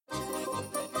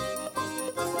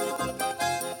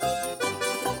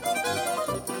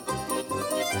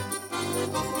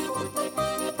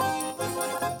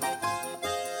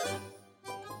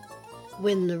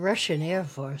When the Russian Air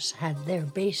Force had their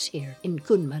base here in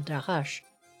Kunmadahash,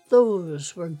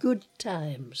 those were good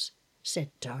times,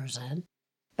 said Tarzan,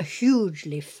 a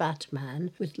hugely fat man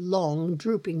with long,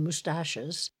 drooping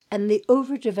moustaches and the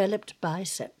overdeveloped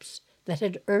biceps that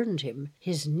had earned him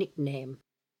his nickname.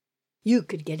 You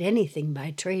could get anything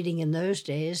by trading in those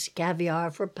days: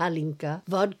 caviar for palinka,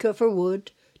 vodka for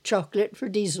wood, chocolate for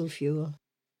diesel fuel.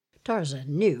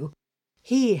 Tarzan knew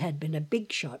he had been a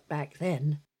big shot back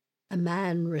then, a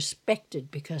man respected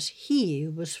because he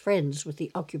was friends with the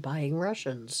occupying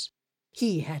Russians.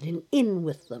 He had an in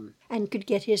with them and could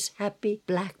get his happy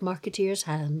black marketeer's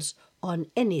hands on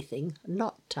anything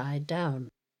not tied down,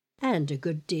 and a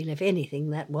good deal of anything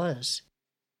that was.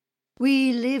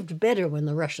 We lived better when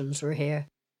the Russians were here.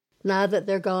 Now that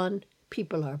they're gone,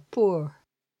 people are poor.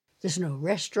 There's no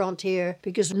restaurant here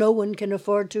because no one can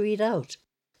afford to eat out.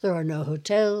 There are no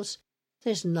hotels.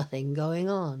 There's nothing going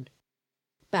on.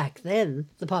 Back then,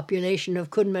 the population of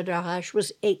Kunmadahash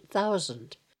was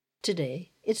 8,000.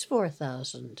 Today, it's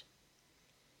 4,000.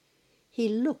 He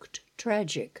looked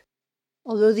tragic,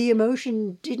 although the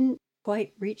emotion didn't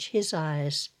quite reach his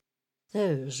eyes.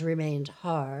 Those remained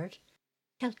hard,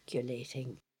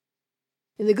 calculating.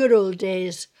 In the good old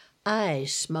days, I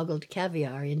smuggled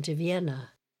caviar into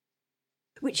Vienna,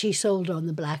 which he sold on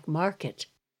the black market.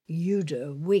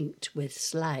 Udo winked with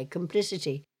sly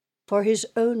complicity, for his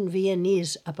own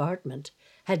Viennese apartment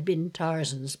had been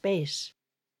Tarzan's base.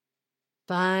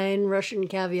 Fine Russian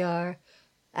caviar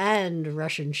and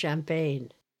Russian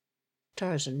champagne.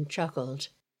 Tarzan chuckled.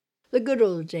 The good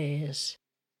old days.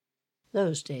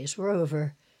 Those days were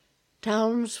over.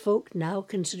 Townsfolk now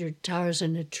considered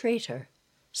Tarzan a traitor,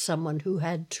 someone who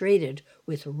had traded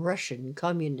with Russian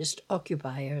communist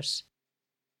occupiers.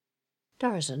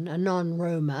 Tarzan, a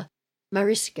non-Roma,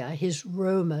 Mariska, his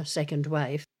Roma second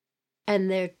wife,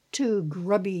 and their 2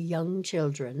 grubby young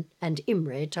children, and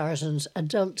Imre, Tarzan's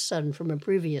adult son from a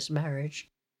previous marriage,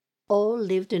 all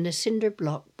lived in a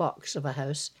cinder-block box of a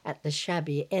house at the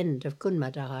shabby end of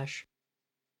Kunmadahash.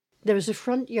 There was a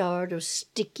front yard of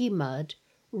sticky mud,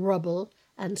 rubble,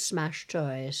 and smashed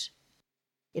toys.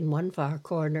 In one far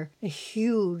corner, a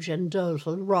huge and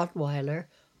doleful Rottweiler,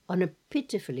 on a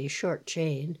pitifully short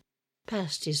chain,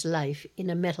 passed his life in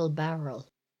a metal barrel.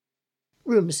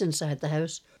 Rooms inside the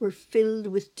house were filled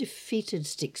with defeated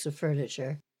sticks of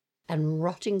furniture, and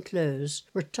rotting clothes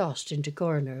were tossed into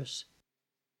corners.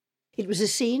 It was a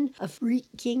scene of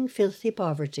reeking, filthy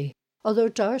poverty, although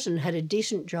Tarzan had a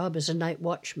decent job as a night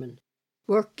watchman,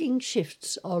 working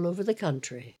shifts all over the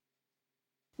country.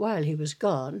 While he was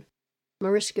gone,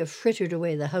 Mariska frittered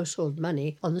away the household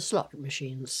money on the slot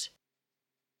machines.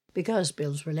 Because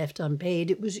bills were left unpaid,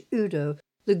 it was Udo,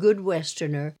 the good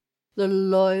Westerner, the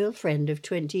loyal friend of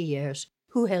 20 years,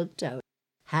 who helped out,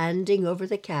 handing over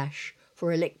the cash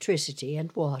for electricity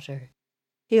and water.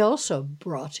 He also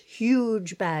brought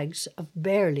huge bags of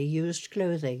barely used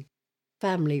clothing,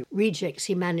 family rejects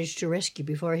he managed to rescue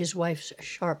before his wife's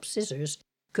sharp scissors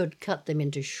could cut them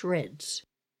into shreds.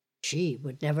 She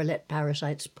would never let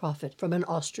parasites profit from an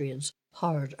Austrian's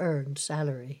hard-earned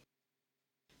salary.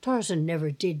 Tarzan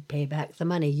never did pay back the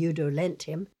money Udo lent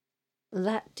him.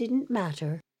 That didn't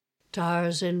matter.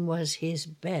 Tarzan was his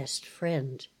best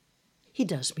friend. He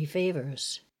does me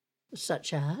favors.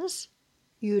 Such as?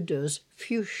 Udo's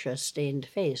fuchsia-stained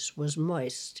face was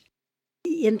moist.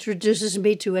 He introduces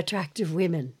me to attractive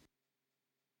women.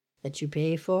 That you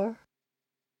pay for?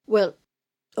 Well,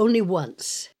 only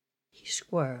once. He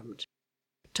squirmed.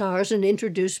 Tarzan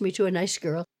introduced me to a nice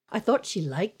girl. I thought she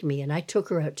liked me, and I took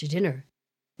her out to dinner,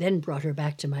 then brought her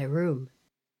back to my room.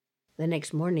 The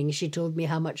next morning she told me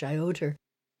how much I owed her.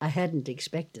 I hadn't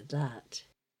expected that.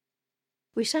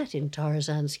 We sat in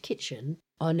Tarzan's kitchen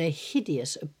on a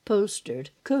hideous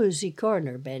upholstered, cozy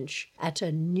corner bench at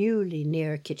a newly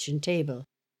near kitchen table,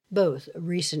 both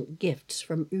recent gifts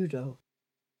from Udo.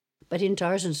 But in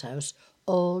Tarzan's house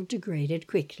all degraded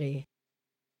quickly.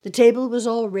 The table was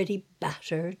already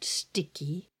battered,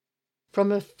 sticky.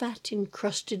 From a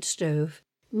fat-encrusted stove,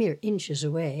 mere inches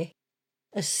away,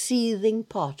 a seething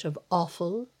pot of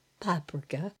offal,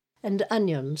 paprika, and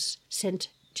onions sent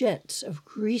jets of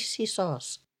greasy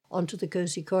sauce onto the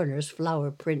cozy corner's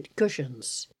flower-print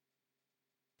cushions.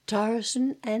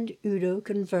 Tarzan and Udo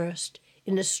conversed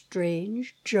in a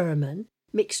strange German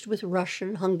mixed with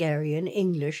Russian, Hungarian,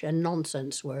 English, and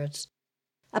nonsense words,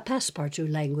 a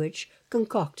passepartout language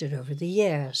concocted over the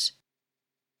years.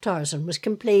 Tarzan was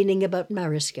complaining about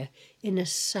Mariska in a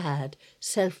sad,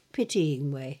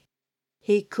 self-pitying way.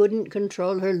 He couldn't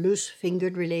control her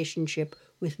loose-fingered relationship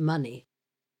with money.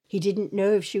 He didn't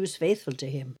know if she was faithful to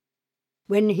him.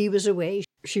 When he was away,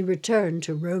 she returned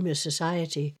to Roma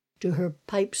society, to her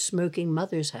pipe-smoking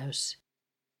mother's house.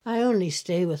 "I only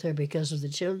stay with her because of the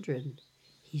children,"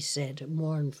 he said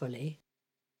mournfully.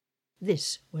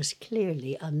 This was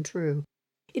clearly untrue.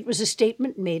 It was a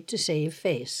statement made to save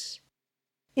face.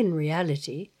 In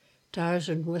reality,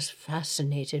 Tarzan was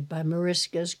fascinated by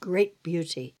Mariska's great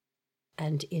beauty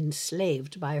and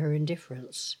enslaved by her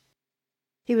indifference.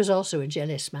 He was also a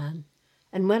jealous man,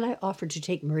 and when I offered to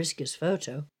take Mariska's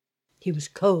photo, he was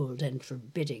cold and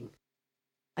forbidding.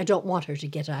 "I don't want her to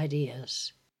get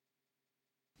ideas."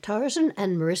 Tarzan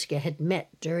and Mariska had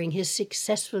met during his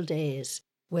successful days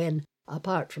when,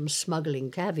 apart from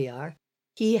smuggling caviar,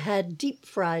 he had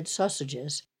deep-fried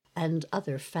sausages and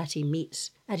other fatty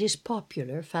meats at his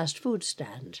popular fast food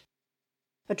stand.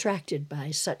 Attracted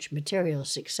by such material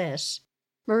success,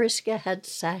 Mariska had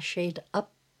sashayed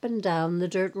up and down the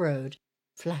dirt road,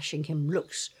 flashing him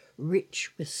looks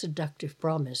rich with seductive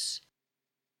promise.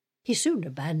 He soon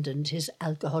abandoned his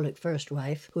alcoholic first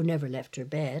wife, who never left her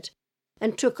bed,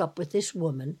 and took up with this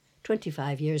woman,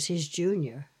 25 years his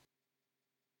junior.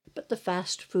 But the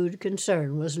fast food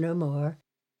concern was no more,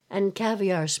 and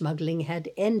caviar smuggling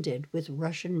had ended with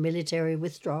Russian military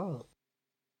withdrawal.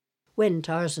 When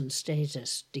Tarzan's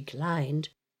status declined,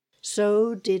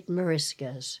 so did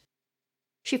Mariska's.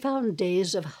 She found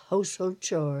days of household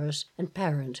chores and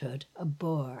parenthood a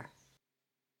bore.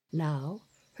 Now,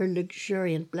 her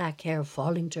luxuriant black hair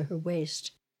falling to her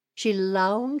waist, she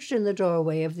lounged in the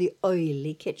doorway of the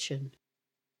oily kitchen.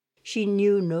 She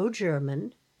knew no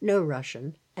German, no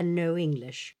Russian, and no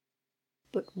English,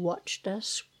 but watched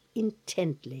us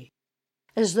intently,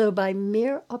 as though by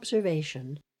mere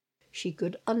observation she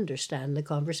could understand the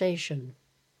conversation.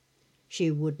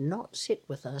 She would not sit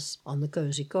with us on the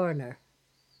cozy corner.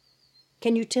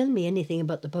 "Can you tell me anything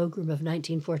about the pogrom of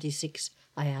 1946?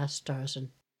 I asked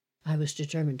Tarzan. I was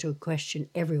determined to question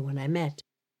everyone I met.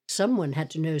 Someone had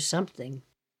to know something.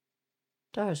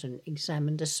 Tarzan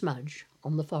examined a smudge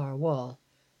on the far wall.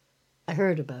 "I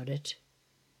heard about it."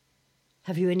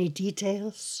 "Have you any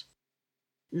details?"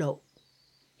 "No."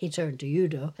 He turned to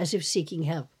Udo, as if seeking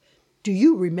help. "Do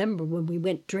you remember when we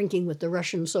went drinking with the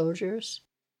Russian soldiers?"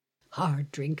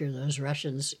 "Hard drinker, those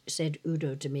Russians," said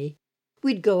Udo to me.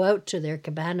 "We'd go out to their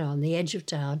cabana on the edge of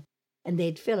town, and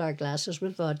they'd fill our glasses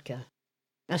with vodka.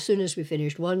 As soon as we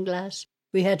finished one glass,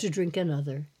 we had to drink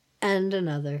another, and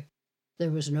another.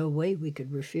 There was no way we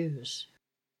could refuse."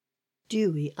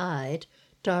 Dewy-eyed,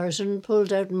 Tarzan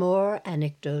pulled out more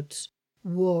anecdotes,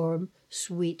 warm,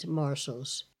 sweet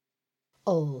morsels.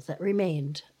 All that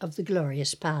remained of the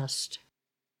glorious past.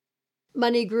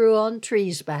 "Money grew on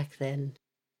trees back then."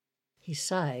 He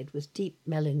sighed with deep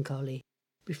melancholy,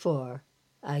 before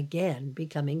again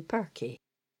becoming perky.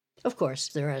 "Of course,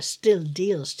 there are still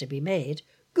deals to be made,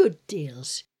 good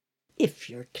deals, if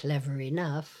you're clever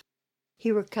enough."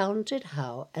 He recounted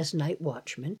how, as night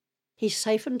watchman, he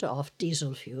siphoned off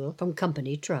diesel fuel from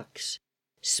company trucks,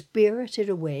 spirited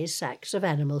away sacks of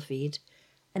animal feed,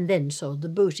 and then sold the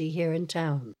booty here in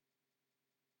town.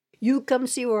 "You come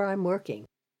see where I'm working.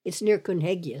 It's near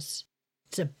Cunhegius.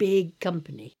 It's a big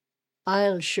company.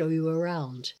 I'll show you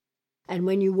around. And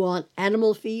when you want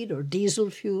animal feed or diesel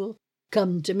fuel,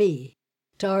 come to me.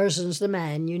 Tarzan's the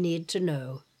man you need to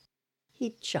know."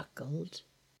 He chuckled,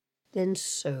 then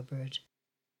sobered.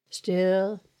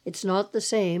 "Still, it's not the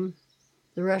same.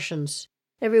 The Russians,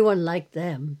 everyone liked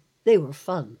them. They were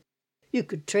fun. You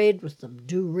could trade with them,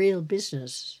 do real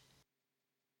business."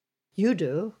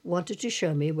 Udo wanted to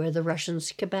show me where the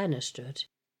Russians' cabana stood,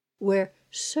 where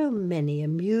so many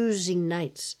amusing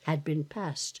nights had been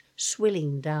passed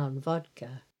swilling down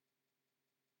vodka.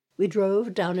 We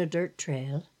drove down a dirt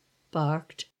trail,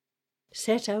 parked,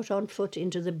 set out on foot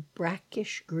into the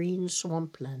brackish green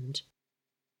swampland.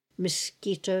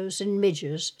 Mosquitoes and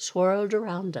midges swirled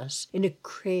around us in a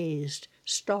crazed,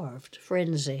 starved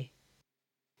frenzy.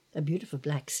 A beautiful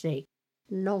black snake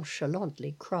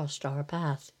nonchalantly crossed our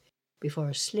path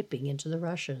before slipping into the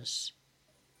rushes.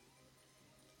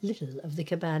 Little of the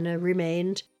cabana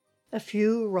remained, a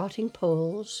few rotting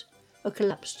poles, a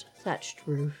collapsed thatched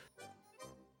roof.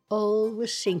 All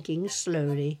was sinking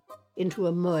slowly into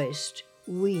a moist,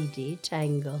 weedy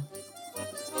tangle.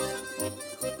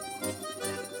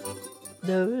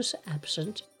 Those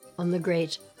absent on the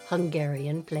great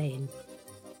Hungarian plain.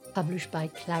 Published by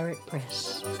Claret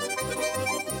Press.